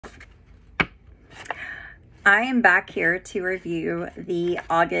I am back here to review the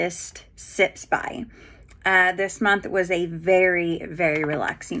August Sips By. This month was a very, very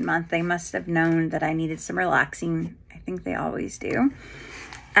relaxing month. They must have known that I needed some relaxing. I think they always do.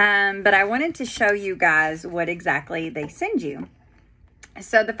 But I wanted to show you guys what exactly they send you.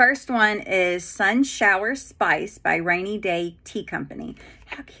 So the first one is Sun Shower Spice by Rainy Day Tea Company.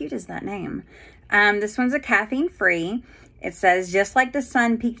 How cute is that name? This one's a caffeine free. It says, just like the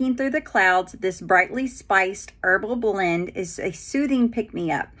sun peeking through the clouds, this brightly spiced herbal blend is a soothing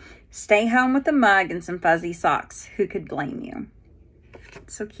pick-me-up. Stay home with a mug and some fuzzy socks. Who could blame you?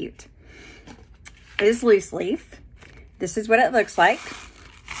 It's so cute. It is loose leaf. This is what it looks like.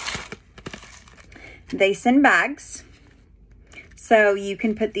 They send bags, so you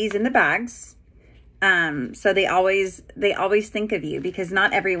can put these in the bags. So they always think of you, because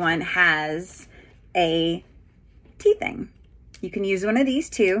not everyone has a tea thing. You can use one of these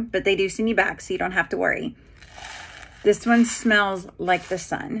too, but they do send you back, so you don't have to worry. This one smells like the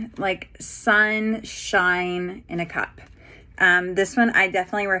sun, like sunshine in a cup. This one I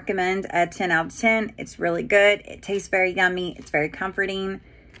definitely recommend a 10 out of 10. It's really good. It tastes very yummy. It's very comforting.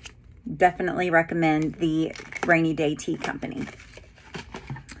 Definitely recommend the Rainy Day Tea Company.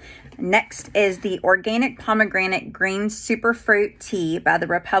 Next is the Organic Pomegranate Green Superfruit Tea by the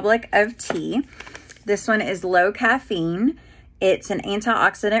Republic of Tea. This one is low caffeine. It's an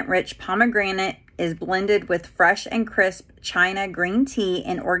antioxidant-rich pomegranate is blended with fresh and crisp China green tea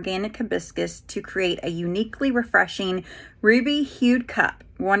and organic hibiscus to create a uniquely refreshing ruby-hued cup.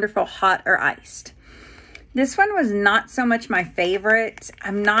 Wonderful hot or iced. This one was not so much my favorite.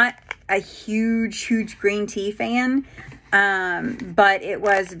 I'm not a huge green tea fan, but it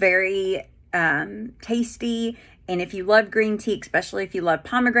was very tasty. And if you love green tea, especially if you love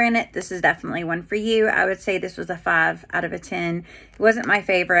pomegranate, this is definitely one for you. I would say this was a 5 out of 10. It wasn't my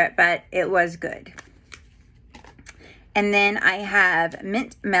favorite, but it was good. And then I have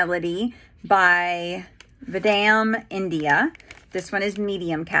Mint Melody by Vidam India. This one is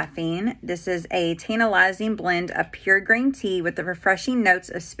medium caffeine. This is a tantalizing blend of pure green tea with the refreshing notes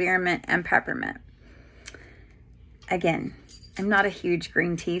of spearmint and peppermint. Again, I'm not a huge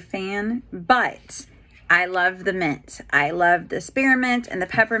green tea fan, but I love the mint. I love the spearmint and the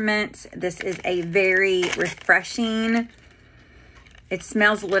peppermint. This is a very refreshing, it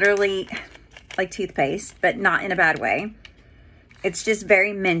smells literally like toothpaste, but not in a bad way. It's just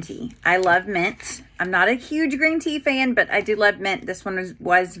very minty. I love mint. I'm not a huge green tea fan, but I do love mint. This one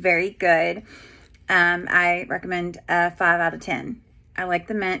was very good. I recommend a 5 out of 10. I like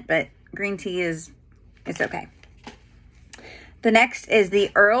the mint, but green tea it's okay. The next is the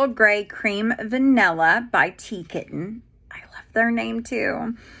Earl Grey Cream Vanilla by Tea Kitten. I love their name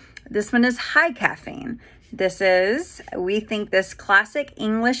too. This one is high caffeine. We think this classic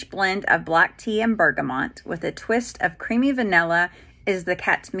English blend of black tea and bergamot with a twist of creamy vanilla is the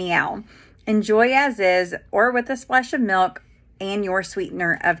cat's meow. Enjoy as is or with a splash of milk and your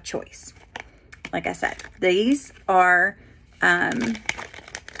sweetener of choice. Like I said, these are, what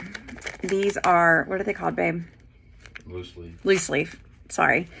are they called, babe? Loose leaf. Loose leaf,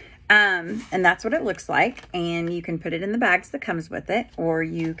 sorry. And that's what it looks like. And you can put it in the bags that comes with it, or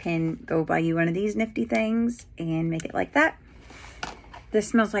you can go buy you one of these nifty things and make it like that. This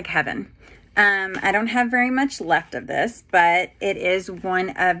smells like heaven. I don't have very much left of this, but it is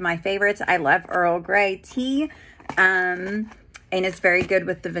one of my favorites. I love Earl Grey tea. And it's very good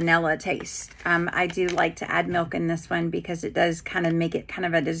with the vanilla taste. I do like to add milk in this one because it does kind of make it kind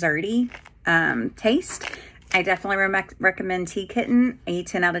of a desserty taste. I definitely recommend Tea Kitten, a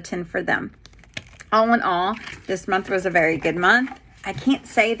 10 out of 10 for them. All in all, this month was a very good month. I can't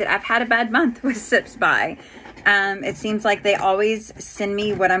say that I've had a bad month with Sips By. It seems like they always send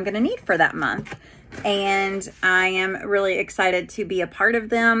me what I'm going to need for that month. And I am really excited to be a part of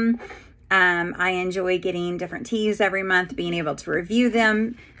them. I enjoy getting different teas every month, being able to review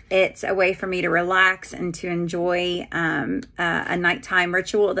them. It's a way for me to relax and to enjoy a nighttime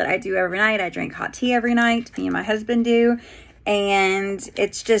ritual that I do every night. I drink hot tea every night. Me and my husband do. And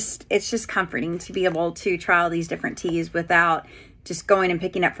it's just comforting to be able to try all these different teas without just going and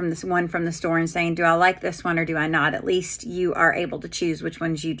picking up from this one from the store and saying, do I like this one or do I not? At least you are able to choose which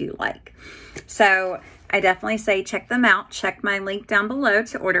ones you do like. So I definitely say check them out. Check my link down below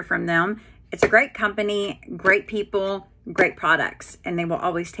to order from them. It's a great company, great people, great products, and they will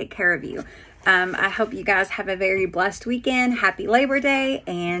always take care of you. I hope you guys have a very blessed weekend. Happy Labor Day,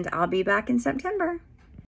 and I'll be back in September.